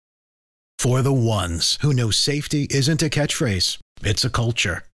For the ones who know safety isn't a catchphrase, it's a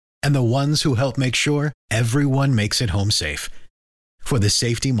culture. And the ones who help make sure everyone makes it home safe. For the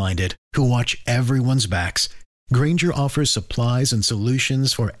safety-minded who watch everyone's backs, Grainger offers supplies and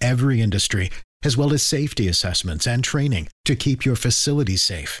solutions for every industry, as well as safety assessments and training to keep your facilities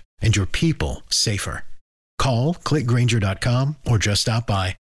safe and your people safer. Call, click Grainger.com, or just stop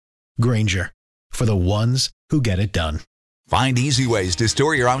by. Grainger, for the ones who get it done. Find easy ways to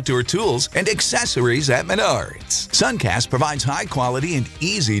store your outdoor tools and accessories at Menards. Suncast provides high quality and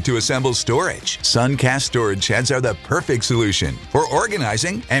easy to assemble storage. Suncast storage sheds are the perfect solution for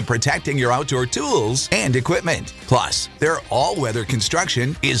organizing and protecting your outdoor tools and equipment. Plus, their all-weather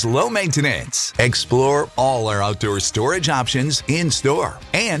construction is low maintenance. Explore all our outdoor storage options in store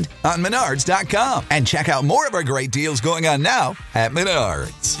and on Menards.com. And check out more of our great deals going on now at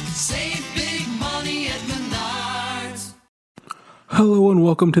Menards. Save big money at Menards. Hello and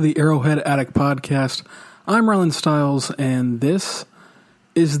welcome to the Arrowhead Addict Podcast. I'm Rylan Stiles, and this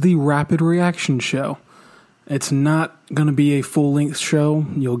is the Rapid Reaction Show. It's not going to be a full-length show.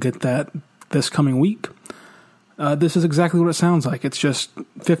 You'll get that this coming week. This is exactly what it sounds like. It's just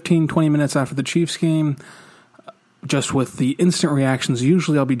 15-20 minutes after the Chiefs game, just with the instant reactions.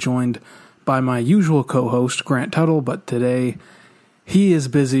 Usually I'll be joined by my usual co-host, Grant Tuttle, but today he is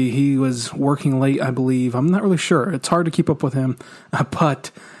busy. He was working late, I believe. I'm not really sure. It's hard to keep up with him.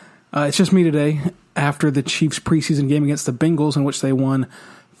 But it's just me today after the Chiefs preseason game against the Bengals, in which they won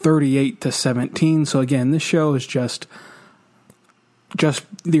 38-17. So again, this show is just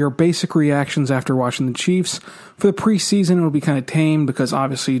your basic reactions after watching the Chiefs. For the preseason, it'll be kind of tame because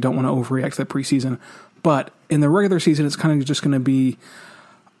obviously you don't want to overreact to the preseason. But in the regular season, it's kind of just going to be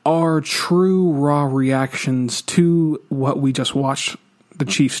our true raw reactions to what we just watched the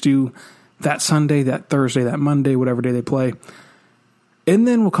Chiefs do that Sunday, that Thursday, that Monday, whatever day they play. And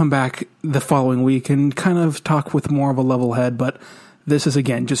then we'll come back the following week and kind of talk with more of a level head. But this is,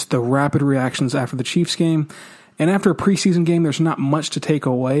 again, just the rapid reactions after the Chiefs game. And after a preseason game, there's not much to take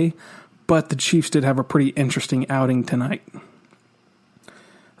away, but the Chiefs did have a pretty interesting outing tonight.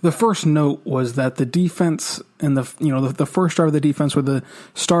 The first note was that the defense and the first drive of the defense, where the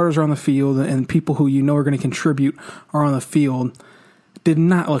starters are on the field and people who you know are going to contribute are on the field, did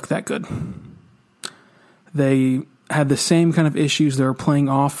not look that good. They had the same kind of issues. They were playing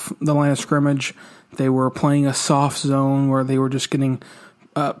off the line of scrimmage. They were playing a soft zone where they were just getting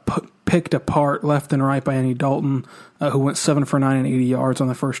picked apart left and right by Andy Dalton, who went 7 for 9 and 80 yards on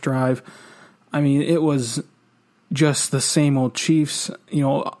the first drive. I mean, it was just the same old Chiefs,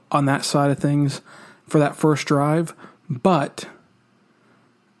 on that side of things for that first drive. But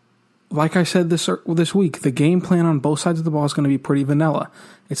like I said this week, the game plan on both sides of the ball is going to be pretty vanilla.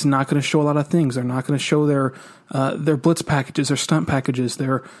 It's not going to show a lot of things. They're not going to show their blitz packages, their stunt packages,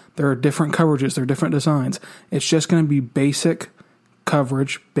 their different coverages, their different designs. It's just going to be basic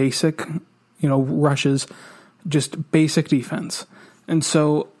coverage, basic, rushes, just basic defense. And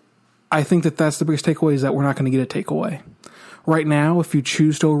so I think that's the biggest takeaway, is that we're not going to get a takeaway. Right now, if you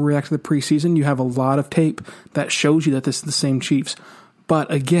choose to overreact to the preseason, you have a lot of tape that shows you that this is the same Chiefs.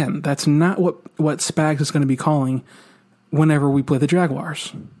 But again, that's not what Spags is going to be calling whenever we play the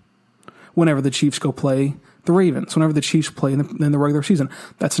Jaguars, whenever the Chiefs go play the Ravens, whenever the Chiefs play in the regular season.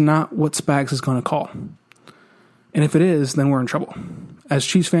 That's not what Spags is going to call. And if it is, then we're in trouble. As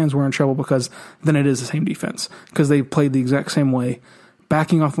Chiefs fans, we're in trouble because then it is the same defense, because they played the exact same way,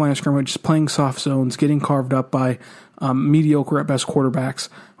 backing off the line of scrimmage, playing soft zones, getting carved up by mediocre at best quarterbacks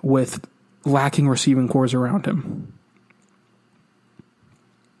with lacking receiving cores around him.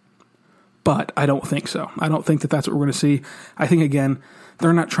 But I don't think so. I don't think that that's what we're going to see. I think, again,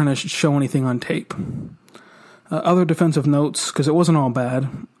 they're not trying to show anything on tape. Other defensive notes, because it wasn't all bad.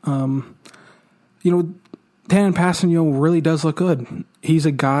 Tannen Passanio really does look good. He's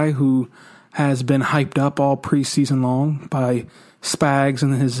a guy who has been hyped up all preseason long by Spags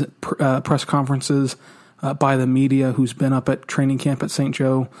and his press conferences, by the media who's been up at training camp at St.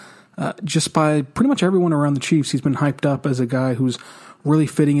 Joe, just by pretty much everyone around the Chiefs. He's been hyped up as a guy who's really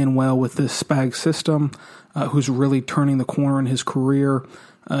fitting in well with this Spags system, who's really turning the corner in his career,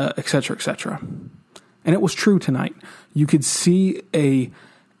 et cetera, et cetera. And it was true tonight. You could see a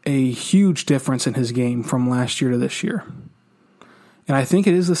huge difference in his game from last year to this year. And I think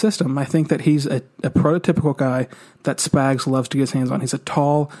it is the system. I think that he's a prototypical guy that Spags loves to get his hands on. He's a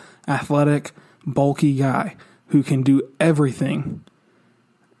tall, athletic, bulky guy who can do everything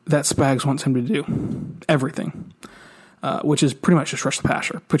that Spags wants him to do. Everything. Which is pretty much just rush the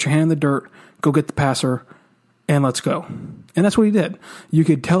passer. Put your hand in the dirt, go get the passer, and let's go. And that's what he did. You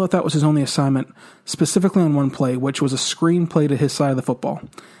could tell that was his only assignment, specifically on one play, which was a screen play to his side of the football.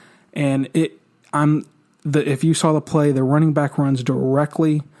 And if you saw the play, the running back runs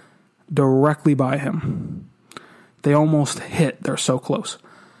directly by him. They almost hit. They're so close.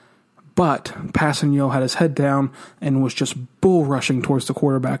 But Passanio had his head down and was just bull rushing towards the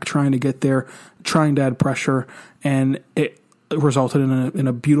quarterback, trying to get there, trying to add pressure, and it resulted in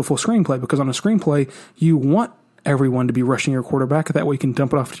a beautiful screenplay, because on a screenplay, you want everyone to be rushing your quarterback. That way you can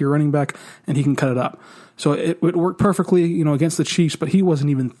dump it off to your running back and he can cut it up. So it worked perfectly, against the Chiefs, but he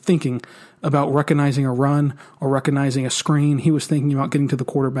wasn't even thinking about recognizing a run or recognizing a screen. He was thinking about getting to the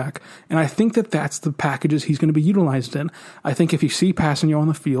quarterback. And I think that's the packages he's going to be utilized in. I think if you see Passanio on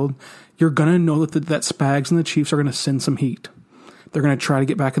the field, you're going to know that Spags and the Chiefs are going to send some heat. They're going to try to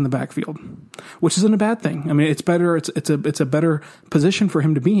get back in the backfield, which isn't a bad thing. I mean, it's better. It's a better position for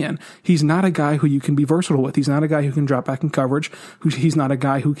him to be in. He's not a guy who you can be versatile with. He's not a guy who can drop back in coverage. He's not a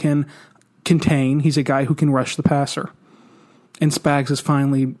guy who can contain. He's a guy who can rush the passer. And Spags is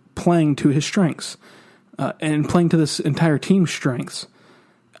finally playing to his strengths and playing to this entire team's strengths.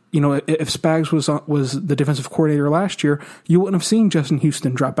 If Spags was the defensive coordinator last year, you wouldn't have seen Justin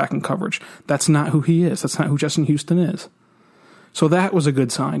Houston drop back in coverage. That's not who he is. That's not who Justin Houston is. So that was a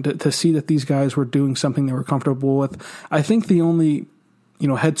good sign to see that these guys were doing something they were comfortable with. I think the only,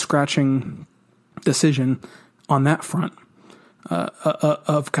 head-scratching decision on that front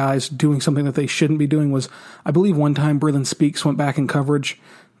of guys doing something that they shouldn't be doing was, I believe one time Breland Speaks went back in coverage.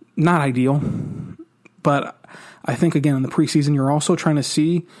 Not ideal, but I think, again, in the preseason, you're also trying to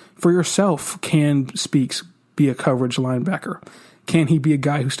see for yourself, can Speaks be a coverage linebacker? Can he be a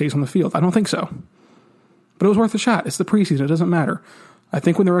guy who stays on the field? I don't think so. But it was worth a shot. It's the preseason. It doesn't matter. I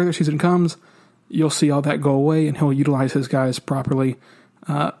think when the regular season comes, you'll see all that go away, and he'll utilize his guys properly.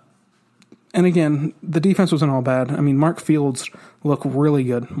 And again, the defense wasn't all bad. I mean, Mark Fields looked really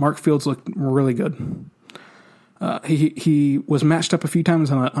good. He was matched up a few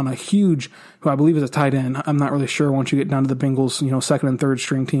times on a huge, who I believe is a tight end. I'm not really sure once you get down to the Bengals, second and third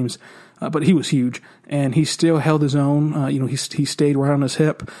string teams. But he was huge, and he still held his own. He stayed right on his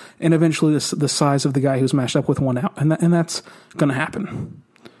hip, and eventually the size of the guy he was matched up with won out, and that's going to happen.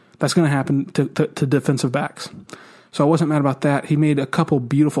 That's going to happen to defensive backs. So I wasn't mad about that. He made a couple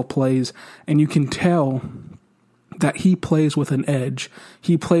beautiful plays, and you can tell that he plays with an edge.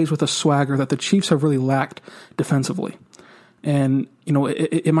 He plays with a swagger that the Chiefs have really lacked defensively. And,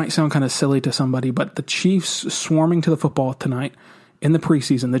 it might sound kind of silly to somebody, but the Chiefs swarming to the football tonight in the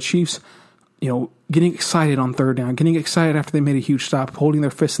preseason, the Chiefs, getting excited on third down, getting excited after they made a huge stop, holding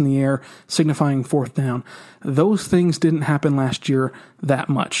their fists in the air, signifying fourth down. Those things didn't happen last year that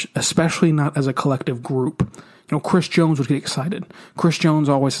much, especially not as a collective group. Chris Jones would get excited. Chris Jones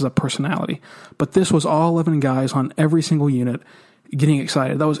always has a personality. But this was all 11 guys on every single unit getting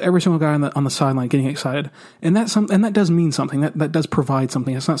excited. That was every single guy on the sideline getting excited. And that does mean something. That does provide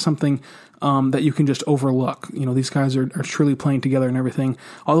something. It's not something that you can just overlook. These guys are truly playing together and everything.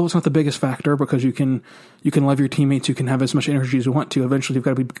 Although it's not the biggest factor, because you can love your teammates, you can have as much energy as you want to. Eventually you've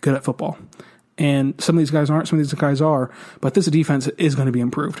got to be good at football. And some of these guys aren't, some of these guys are. But this defense is going to be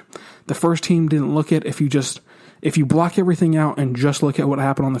improved. The first team didn't look at, if you block everything out and just look at what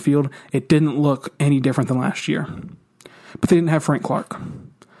happened on the field, it didn't look any different than last year. But they didn't have Frank Clark.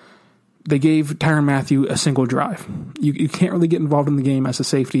 They gave Tyrann Mathieu a single drive. You can't really get involved in the game as a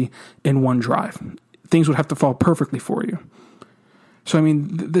safety in one drive. Things would have to fall perfectly for you. So, I mean,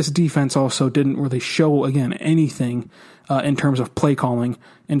 this defense also didn't really show, again, anything in terms of play calling,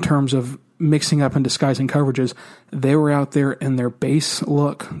 in terms of mixing up and disguising coverages. They were out there in their base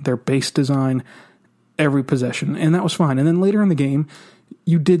look, their base design, every possession, and that was fine. And then later in the game,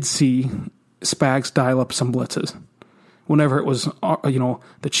 you did see Spags dial up some blitzes. Whenever it was,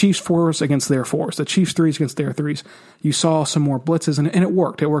 the Chiefs' fours against their fours, the Chiefs' threes against their threes, you saw some more blitzes, and it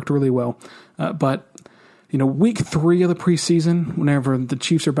worked. It worked really well. But week 3 of the preseason, whenever the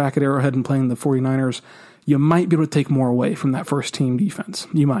Chiefs are back at Arrowhead and playing the 49ers, you might be able to take more away from that first team defense.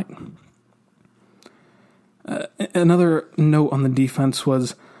 You might. Another note on the defense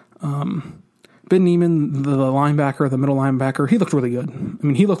was Ben Niemann, the linebacker, the middle linebacker, he looked really good. I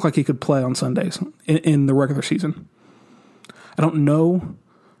mean, he looked like he could play on Sundays in the regular season. I don't know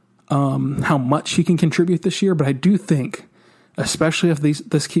how much he can contribute this year, but I do think, especially if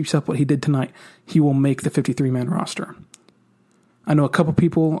this keeps up what he did tonight, he will make the 53-man roster. I know a couple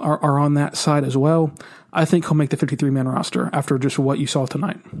people are on that side as well. I think he'll make the 53-man roster after just what you saw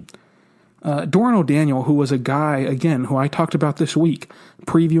tonight. Doran O'Daniel, who was a guy, again, who I talked about this week,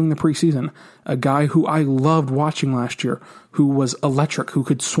 previewing the preseason, a guy who I loved watching last year, who was electric, who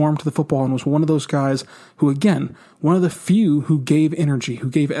could swarm to the football, and was one of those guys who, again, one of the few who gave energy, who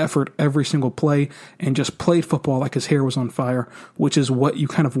gave effort every single play, and just played football like his hair was on fire, which is what you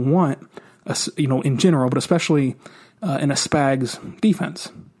kind of want, in general, but especially in a Spags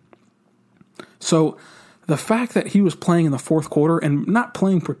defense. So the fact that he was playing in the fourth quarter and not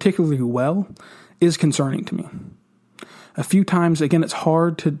playing particularly well is concerning to me. A few times, again, it's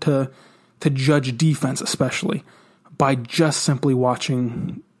hard to judge defense, especially, by just simply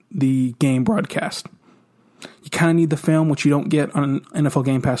watching the game broadcast. You kind of need the film, which you don't get on NFL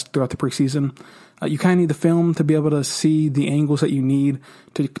Game Pass throughout the preseason. You kind of need the film to be able to see the angles that you need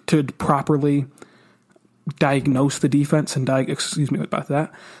to properly diagnose the defense and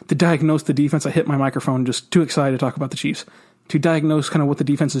to diagnose the defense. I hit my microphone, just too excited to talk about the Chiefs, to diagnose kind of what the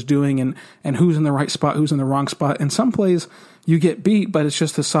defense is doing and who's in the right spot, who's in the wrong spot. And some plays you get beat, but it's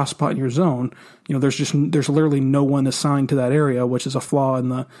just a soft spot in your zone. There's literally no one assigned to that area, which is a flaw in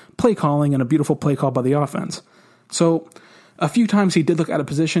the play calling and a beautiful play call by the offense. So a few times he did look out of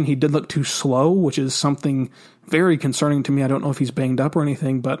position. He did look too slow, which is something very concerning to me. I don't know if he's banged up or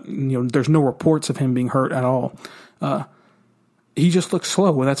anything, but there's no reports of him being hurt at all. He just looks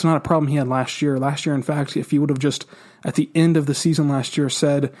slow, and that's not a problem he had last year. Last year, in fact, if he would have just at the end of the season last year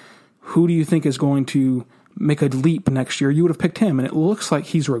said, "Who do you think is going to make a leap next year?" you would have picked him, and it looks like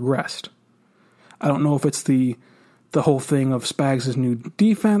he's regressed. I don't know if it's the whole thing of Spags' new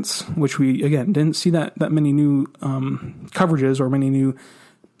defense, which we, again, didn't see that many new coverages or many new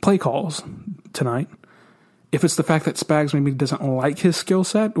play calls tonight. If it's the fact that Spags maybe doesn't like his skill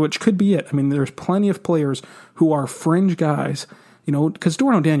set, which could be it. I mean, there's plenty of players who are fringe guys, because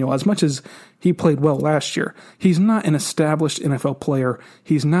Doran O'Daniel, as much as he played well last year, he's not an established NFL player.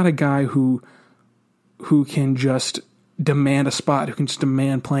 He's not a guy who can just demand a spot, who can just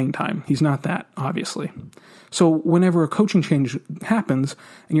demand playing time. He's not that, obviously. So whenever a coaching change happens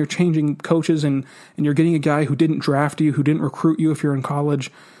and you're changing coaches and you're getting a guy who didn't draft you, who didn't recruit you if you're in college,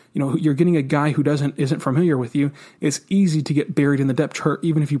 you're getting a guy who isn't familiar with you, it's easy to get buried in the depth chart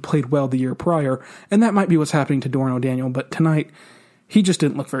even if you played well the year prior. And that might be what's happening to Doran O'Daniel, but tonight he just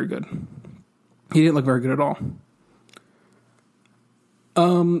didn't look very good. He didn't look very good at all.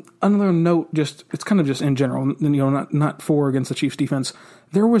 Another note, it's kind of just in general, not for against the Chiefs defense.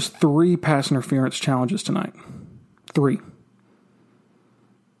 There was 3 pass interference challenges tonight. 3.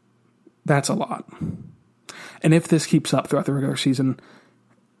 That's a lot. And if this keeps up throughout the regular season,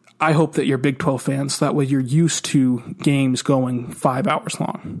 I hope that you're Big 12 fans, so that way you're used to games going 5 hours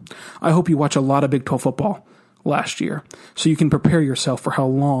long. I hope you watch a lot of Big 12 football last year, so you can prepare yourself for how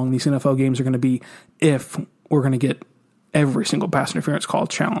long these NFL games are going to be if we're going to get every single pass interference call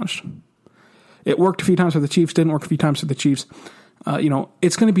challenged. It worked a few times for the Chiefs, didn't work a few times for the Chiefs.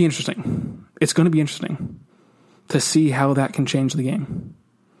 It's going to be interesting. It's going to be interesting to see how that can change the game.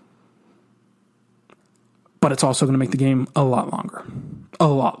 But it's also going to make the game a lot longer. A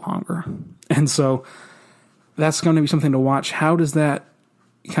lot longer. And so that's going to be something to watch. How does that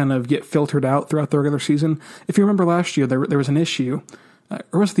kind of get filtered out throughout the regular season? If you remember last year, there was an issue,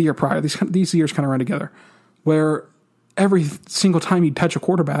 or was it the year prior? These years kind of run together, where every single time you'd touch a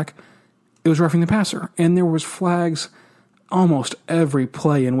quarterback, it was roughing the passer. And there was flags almost every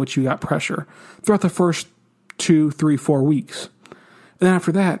play in which you got pressure throughout the first 2, 3, 4 weeks. And then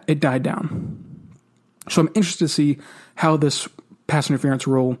after that, it died down. So I'm interested to see how this pass interference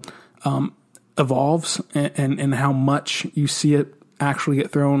rule evolves and how much you see it actually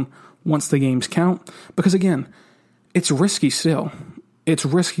get thrown once the games count. Because again, it's risky still. It's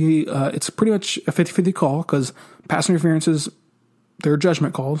risky. It's pretty much a 50-50 call because pass interferences, they're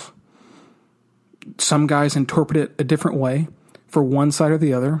judgment calls. Some guys interpret it a different way for one side or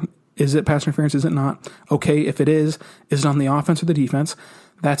the other. Is it pass interference? Is it not? Okay, if it is it on the offense or the defense?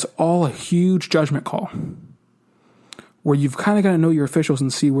 That's all a huge judgment call where you've kind of got to know your officials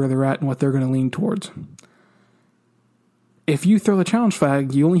and see where they're at and what they're going to lean towards. If you throw the challenge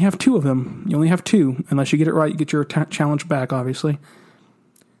flag, you only have 2 of them. You only have 2. Unless you get it right, you get your challenge back, obviously.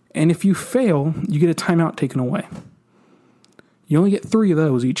 And if you fail, you get a timeout taken away. You only get 3 of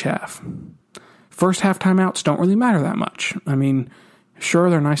those each half. First half timeouts don't really matter that much. I mean, sure,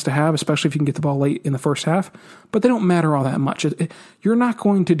 they're nice to have, especially if you can get the ball late in the first half, but they don't matter all that much. You're not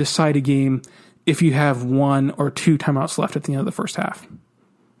going to decide a game if you have 1 or 2 timeouts left at the end of the first half.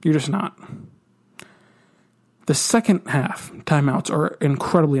 You're just not. The second half timeouts are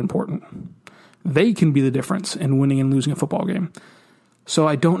incredibly important. They can be the difference in winning and losing a football game. So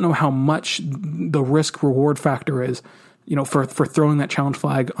I don't know how much the risk-reward factor is for throwing that challenge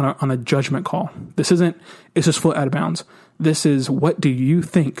flag on a judgment call. This isn't, it's just foot out of bounds. This is, what do you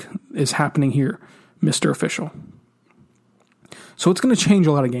think is happening here, Mr. Official? So it's going to change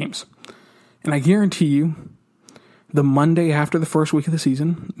a lot of games. And I guarantee you, the Monday after the first week of the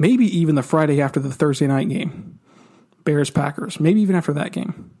season, maybe even the Friday after the Thursday night game, Bears-Packers, maybe even after that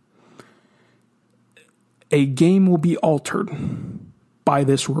game, a game will be altered by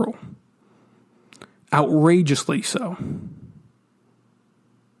this rule. Outrageously so.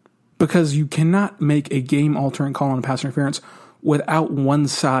 Because you cannot make a game-altering call on a pass interference without one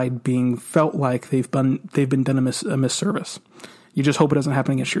side being felt like they've been done a misservice. You just hope it doesn't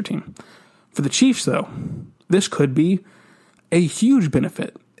happen against your team. For the Chiefs, though, this could be a huge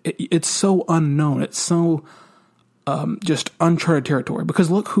benefit. It's so unknown. It's so just uncharted territory. Because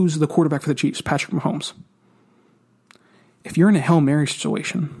look who's the quarterback for the Chiefs, Patrick Mahomes. If you're in a Hail Mary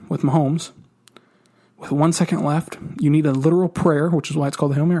situation with Mahomes, with 1 second left, you need a literal prayer, which is why it's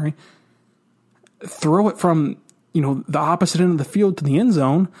called the Hail Mary. Throw it from, the opposite end of the field to the end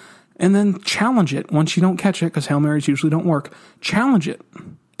zone, and then challenge it once you don't catch it, because Hail Marys usually don't work. Challenge it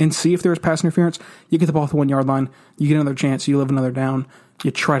and see if there's pass interference. You get the ball at the 1 yard line, you get another chance, you live another down,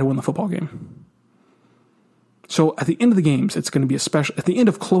 you try to win the football game. So at the end of the games, it's going to be at the end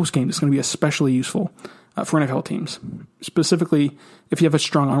of close games, it's going to be especially useful for NFL teams, specifically if you have a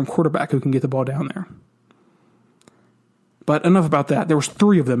strong arm quarterback who can get the ball down there. But enough about that. There was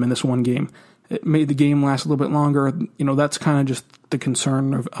 3 of them in this one game. It made the game last a little bit longer. That's kind of just the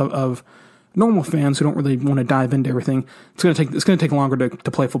concern of normal fans who don't really want to dive into everything. It's going to take longer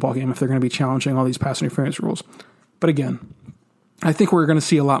to play a football game if they're going to be challenging all these pass interference rules. But again, I think we're going to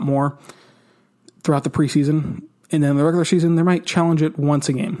see a lot more throughout the preseason. And then the regular season, they might challenge it once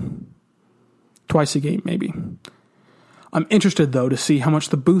a game. Twice a game, maybe. I'm interested, though, to see how much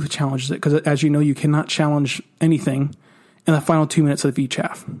the booth challenges it, because as you know, you cannot challenge anything in the final 2 minutes of each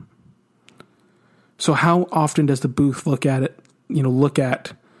half. So how often does the booth look at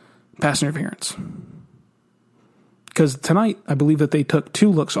pass interference? Because tonight, I believe that they took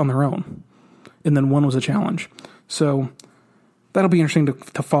 2 looks on their own, and then 1 was a challenge. So that'll be interesting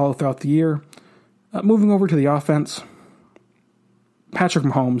to follow throughout the year. Moving over to the offense, Patrick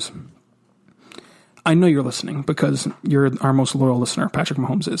Mahomes. I know you're listening because you're our most loyal listener. Patrick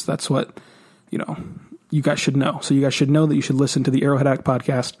Mahomes is. That's what, you guys should know. So you guys should know that you should listen to the Arrowhead Act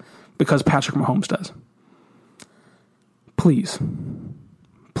podcast because Patrick Mahomes does. Please,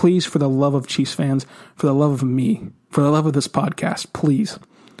 for the love of Chiefs fans, for the love of me, for the love of this podcast, please,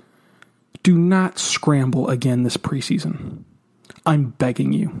 do not scramble again this preseason. I'm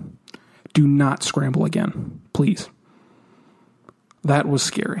begging you. Do not scramble again, please. That was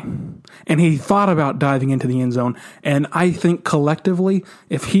scary. And he thought about diving into the end zone. And I think collectively,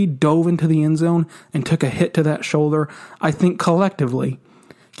 if he dove into the end zone and took a hit to that shoulder, I think collectively,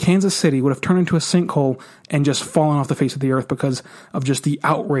 Kansas City would have turned into a sinkhole and just fallen off the face of the earth because of just the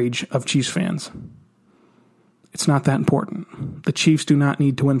outrage of Chiefs fans. It's not that important. The Chiefs do not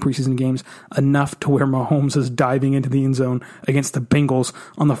need to win preseason games enough to where Mahomes is diving into the end zone against the Bengals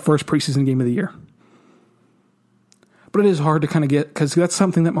on the first preseason game of the year. But it is hard to kind of get, because that's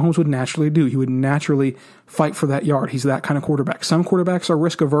something that Mahomes would naturally do. He would naturally fight for that yard. He's that kind of quarterback. Some quarterbacks are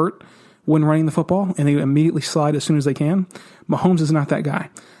risk avert when running the football, and they immediately slide as soon as they can. Mahomes is not that guy.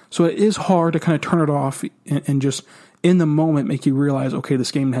 So it is hard to kind of turn it off and just in the moment make you realize, okay,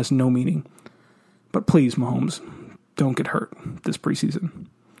 this game has no meaning. But please, Mahomes, don't get hurt this preseason.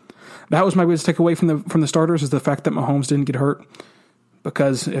 That was my biggest takeaway from the starters, is the fact that Mahomes didn't get hurt.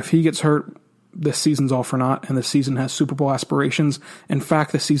 Because if he gets hurt, this season's all for naught, and the season has Super Bowl aspirations. In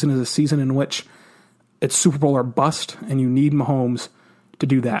fact, the season is a season in which it's Super Bowl or bust, and you need Mahomes to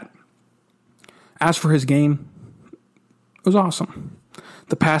do that. As for his game, it was awesome.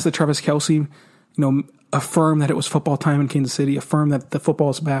 The pass to Travis Kelce, affirmed that it was football time in Kansas City, affirmed that the football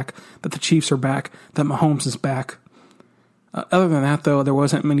is back, that the Chiefs are back, that Mahomes is back. Other than that, though, there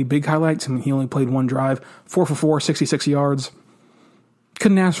wasn't many big highlights. I mean, he only played 1 drive, 4 for 4, 66 yards.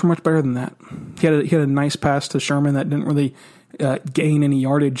 Couldn't ask for much better than that. He had a nice pass to Sherman that didn't really gain any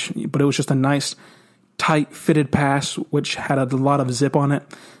yardage, but it was just a nice, tight, fitted pass, which had a lot of zip on it.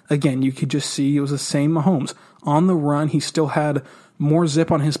 Again, you could just see it was the same Mahomes. On the run, he still had more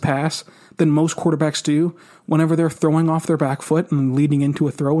zip on his pass than most quarterbacks do whenever they're throwing off their back foot and leading into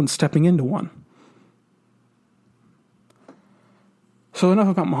a throw and stepping into one. So enough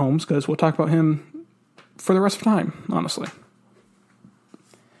about Mahomes, because we'll talk about him for the rest of time, honestly.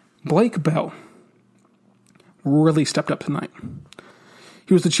 Blake Bell really stepped up tonight.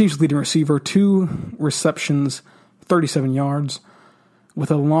 He was the Chiefs' leading receiver, 2 receptions, 37 yards.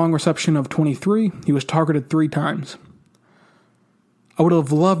 With a long reception of 23, he was targeted 3 times. I would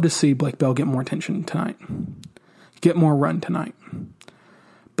have loved to see Blake Bell get more attention tonight, get more run tonight.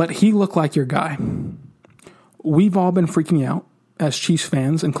 But he looked like your guy. We've all been freaking out as Chiefs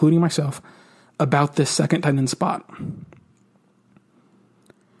fans, including myself, about this second tight end spot.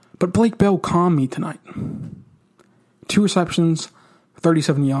 But Blake Bell calmed me tonight. 2 receptions,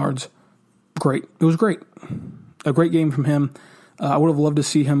 37 yards. Great. It was great. A great game from him. I would have loved to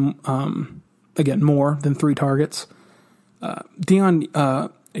see him, again, more than 3 targets. Dion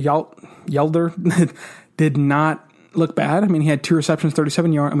Yelder did not look bad. I mean, he had 2 receptions,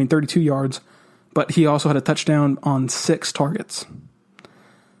 32 yards, but he also had a touchdown on 6 targets.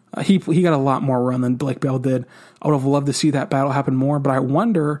 He got a lot more run than Blake Bell did. I would have loved to see that battle happen more, but I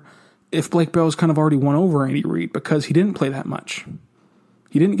wonder if Blake Bell's kind of already won over Andy Reid because he didn't play that much.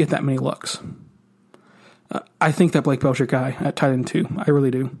 He didn't get that many looks. I think that Blake Bell's your guy at tight end 2. I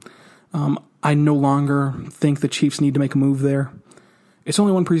really do. I no longer think the Chiefs need to make a move there. It's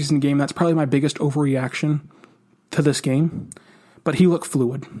only one preseason game. That's probably my biggest overreaction to this game. But he looked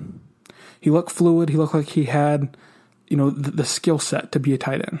fluid. He looked like he had, the skill set to be a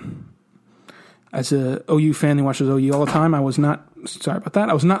tight end. As a OU fan who watches OU all the time, I was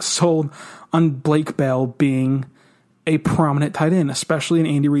not sold on Blake Bell being a prominent tight end, especially in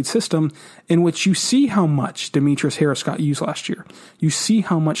Andy Reid's system, in which you see how much Demetrius Harris got used last year. You see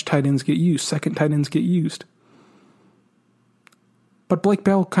how much tight ends get used, second tight ends get used. But Blake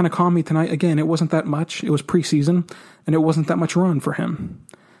Bell kind of calmed me tonight. Again, it wasn't that much. It was preseason, and it wasn't that much run for him.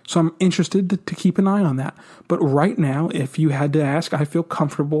 So I'm interested to keep an eye on that. But right now, if you had to ask, I feel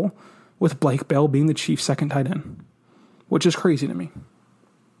comfortable with Blake Bell being the Chiefs' second tight end, which is crazy to me.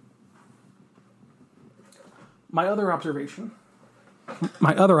 My other observation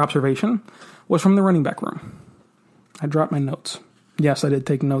was from the running back room. I dropped my notes. Yes, I did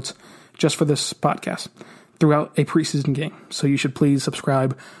take notes just for this podcast throughout a preseason game. So you should please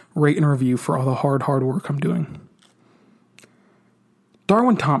subscribe, rate, and review for all the hard work I'm doing.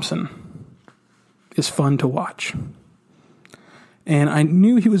 Darwin Thompson is fun to watch. And I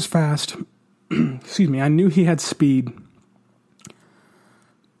knew he was fast. I knew he had speed.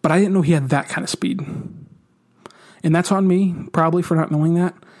 But I didn't know he had that kind of speed. And that's on me, probably, for not knowing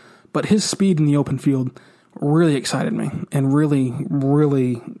that. But his speed in the open field really excited me and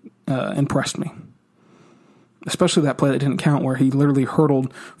really impressed me. Especially that play that didn't count where he literally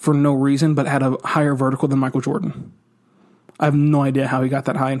hurdled for no reason but had a higher vertical than Michael Jordan. I have no idea how he got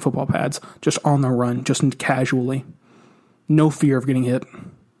that high in football pads, just on the run, just casually. No fear of getting hit,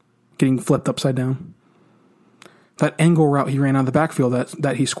 getting flipped upside down. That angle route he ran out of the backfield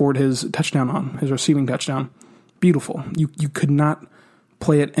that he scored his touchdown on, his receiving touchdown, beautiful. You could not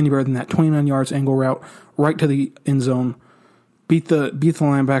play it any better than that. 29 yards angle route right to the end zone. Beat the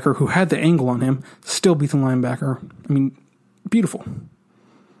linebacker who had the angle on him. Still beat the linebacker. I mean, beautiful.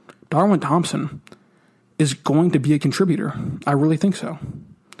 Darwin Thompson is going to be a contributor. I really think so.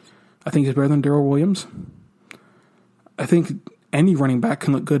 I think he's better than Darrell Williams. I think any running back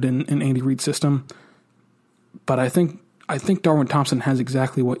can look good in Andy Reid's system. But I think Darwin Thompson has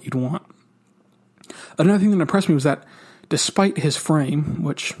exactly what you'd want. Another thing that impressed me was that despite his frame,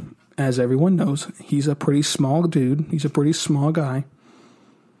 which, as everyone knows, he's a pretty small dude, he's a pretty small guy,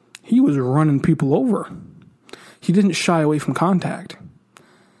 he was running people over. He didn't shy away from contact.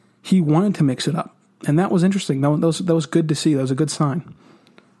 He wanted to mix it up. And that was interesting. That was good to see. That was a good sign.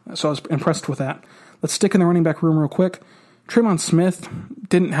 So I was impressed with that. Let's stick in the running back room real quick. Tremon Smith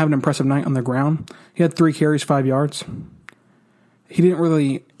didn't have an impressive night on the ground. He had 3 carries, 5 yards. He didn't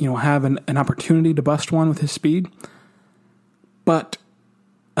really, have an opportunity to bust one with his speed. But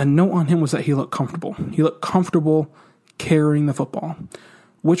a note on him was that he looked comfortable. He looked comfortable carrying the football,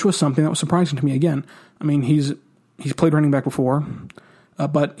 which was something that was surprising to me again. I mean, he's played running back before,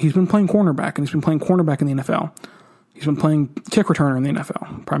 but he's been playing cornerback, and he's been playing cornerback in the NFL. He's been playing kick returner in the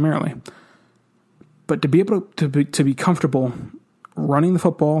NFL, primarily. But to be able to be comfortable running the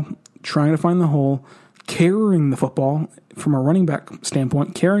football, trying to find the hole, carrying the football from a running back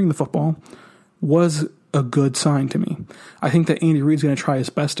standpoint, carrying the football was a good sign to me. I think that Andy Reid's going to try his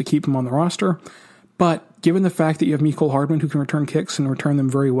best to keep him on the roster, but given the fact that you have Mecole Hardman who can return kicks and return them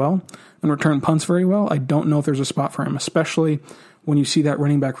very well, and return punts very well, I don't know if there's a spot for him, especially when you see that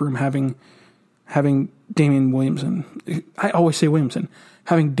running back room having Damian Williamson. I always say Williamson.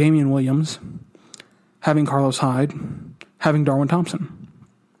 Having Damian Williams, having Carlos Hyde, having Darwin Thompson.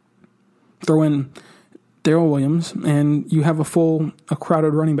 Throw in Darrell Williams, and you have a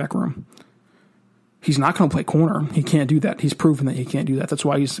crowded running back room. He's not going to play corner. He can't do that. He's proven that he can't do that. That's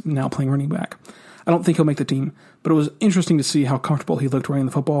why he's now playing running back. I don't think he'll make the team, but it was interesting to see how comfortable he looked running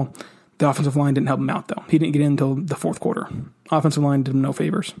the football. The offensive line didn't help him out, though. He didn't get in until the fourth quarter. Offensive line did him no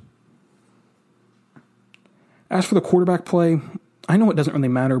favors. As for the quarterback play, I know it doesn't really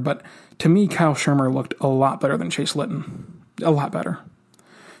matter, but to me, Kyle Shurmur looked a lot better than Chase Litton. A lot better.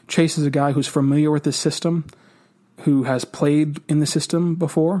 Chase is a guy who's familiar with the system, who has played in the system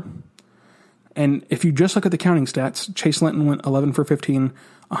before. And if you just look at the counting stats, Chase Litton went 11 for 15,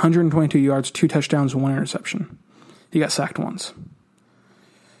 122 yards, 2 touchdowns, 1 interception. He got sacked once.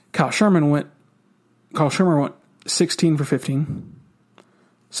 Kyle Shurmur went 16 for 15,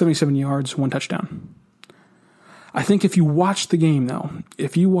 77 yards, 1 touchdown. I think if you watched the game, though,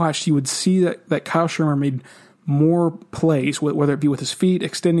 you would see that Kyle Shurmur made more plays, whether it be with his feet,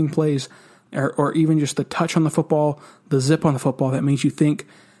 extending plays, or even just the touch on the football, the zip on the football, that makes you think,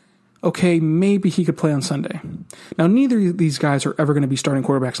 okay, maybe he could play on Sunday. Now, neither of these guys are ever going to be starting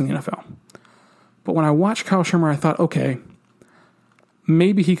quarterbacks in the NFL. But when I watched Kyle Shurmur, I thought, okay,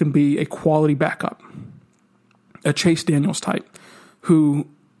 maybe he can be a quality backup. A Chase Daniel type, who,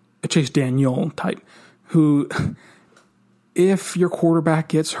 if your quarterback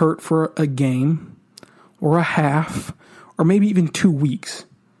gets hurt for a game or a half or maybe even 2 weeks,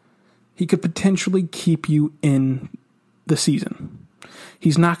 he could potentially keep you in the season.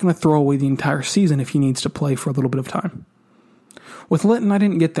 He's not going to throw away the entire season if he needs to play for a little bit of time. With Litton, I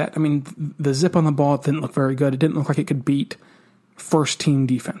didn't get that. I mean, the zip on the ball didn't look very good. It didn't look like it could beat first-team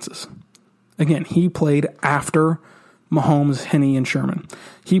defenses. Again, he played after Mahomes, Henne, and Sherman.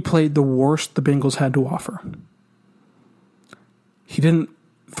 He played the worst the Bengals had to offer. He didn't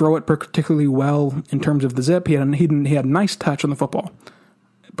throw it particularly well in terms of the zip. He had a nice touch on the football,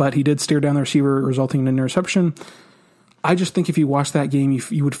 but he did steer down the receiver, resulting in an interception. I just think if you watch that game,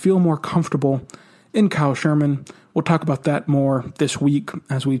 you would feel more comfortable in Kyle Shurmur. We'll talk about that more this week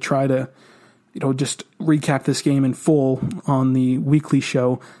as we try to, just recap this game in full on the weekly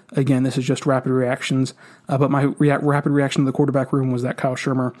show. Again, this is just rapid reactions, but my rapid reaction to the quarterback room was that Kyle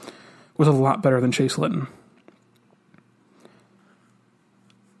Shurmur was a lot better than Chase Litton.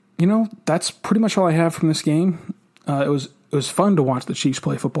 That's pretty much all I have from this game. It was fun to watch the Chiefs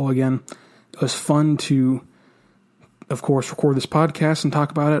play football again. It was fun to, of course, record this podcast and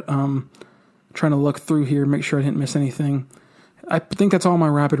talk about it. Trying to look through here, make sure I didn't miss anything. I think that's all my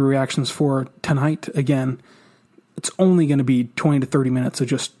rapid reactions for tonight. Again, it's only going to be 20 to 30 minutes of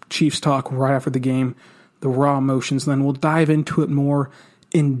just Chiefs talk right after the game, the raw emotions. Then we'll dive into it more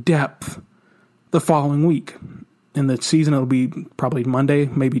in depth the following week. In the season, it'll be probably Monday,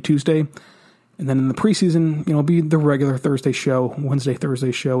 maybe Tuesday. And then in the preseason, it'll be the regular Thursday show, Wednesday,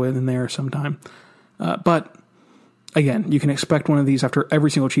 Thursday show in there sometime. But again, you can expect one of these after every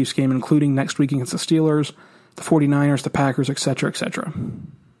single Chiefs game, including next week against the Steelers, the 49ers, the Packers, etc., etc.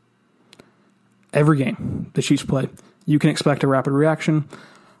 Every game the Chiefs play, you can expect a rapid reaction.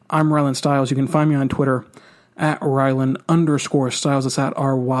 I'm Rylan Stiles. You can find me on Twitter at Rylan_Stiles. It's at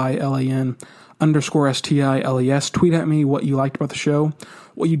RYLAN_STILES. Tweet at me what you liked about the show,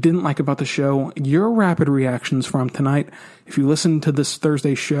 what you didn't like about the show, your rapid reactions from tonight. If you listened to this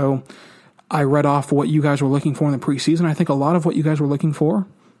Thursday show, I read off what you guys were looking for in the preseason. I think a lot of what you guys were looking for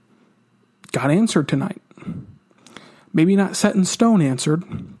got answered tonight. Maybe not set in stone answered,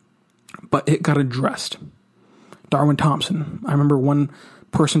 but it got addressed. Darwin Thompson. I remember one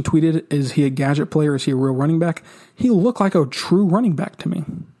person tweeted, is he a gadget player? Is he a real running back? He looked like a true running back to me.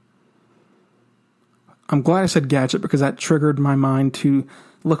 I'm glad I said gadget because that triggered my mind to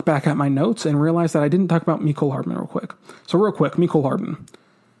look back at my notes and realize that I didn't talk about Mecole Hardman real quick. So real quick, Mecole Hardman.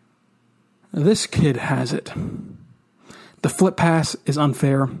 This kid has it. The flip pass is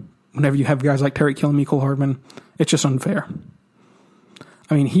unfair. Whenever you have guys like Tyreek Hill and Mecole Hardman, it's just unfair.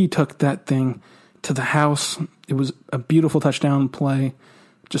 I mean, he took that thing to the house. It was a beautiful touchdown play.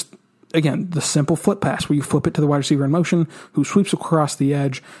 Just, again, the simple flip pass where you flip it to the wide receiver in motion, who sweeps across the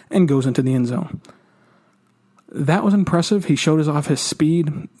edge and goes into the end zone. That was impressive. He showed us off his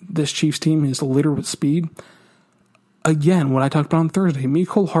speed. This Chiefs team is littered with speed. Again, what I talked about on Thursday,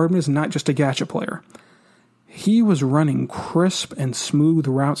 Mecole Hardman is not just a gadget player. He was running crisp and smooth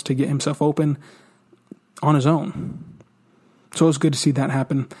routes to get himself open on his own. So it was good to see that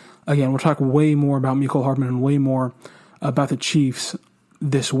happen. Again, we'll talk way more about Mecole Hardman and way more about the Chiefs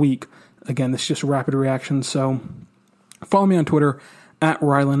this week. Again, this is just rapid reaction. So follow me on Twitter at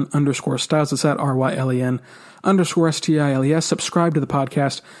Rylan_Stiles. That's at RYLAN_STILES. Subscribe to the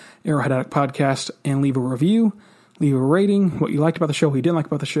podcast, Arrowhead Addict Podcast, and leave a review. Leave a rating, what you liked about the show, what you didn't like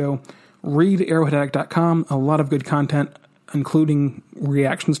about the show. Read arrowheadaddict.com. A lot of good content, including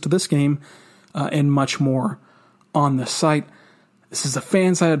reactions to this game and much more on the site. This is the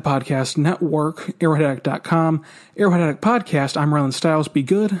Fansided Podcast Network, arrowheadaddict.com. Arrowhead Addict Podcast, I'm Rylan Stiles. Be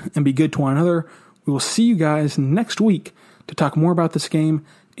good and be good to one another. We will see you guys next week to talk more about this game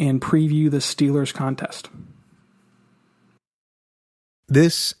and preview the Steelers contest.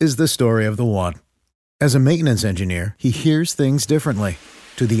 This is the story of the one. As a maintenance engineer, he hears things differently.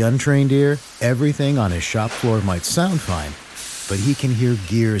 To the untrained ear, everything on his shop floor might sound fine, but he can hear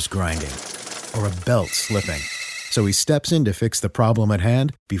gears grinding or a belt slipping. So he steps in to fix the problem at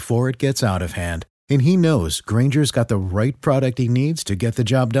hand before it gets out of hand. And he knows Grainger's got the right product he needs to get the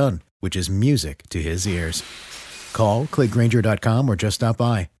job done, which is music to his ears. Call, click Grainger.com, or just stop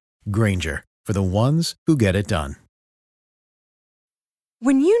by. Grainger, for the ones who get it done.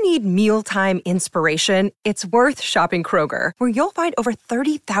 When you need mealtime inspiration, it's worth shopping Kroger, where you'll find over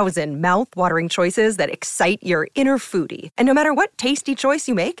 30,000 mouth-watering choices that excite your inner foodie. And no matter what tasty choice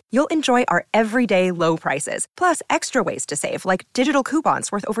you make, you'll enjoy our everyday low prices, plus extra ways to save, like digital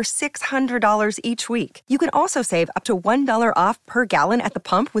coupons worth over $600 each week. You can also save up to $1 off per gallon at the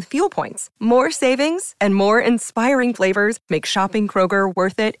pump with fuel points. More savings and more inspiring flavors make shopping Kroger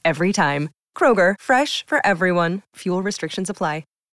worth it every time. Kroger, fresh for everyone. Fuel restrictions apply.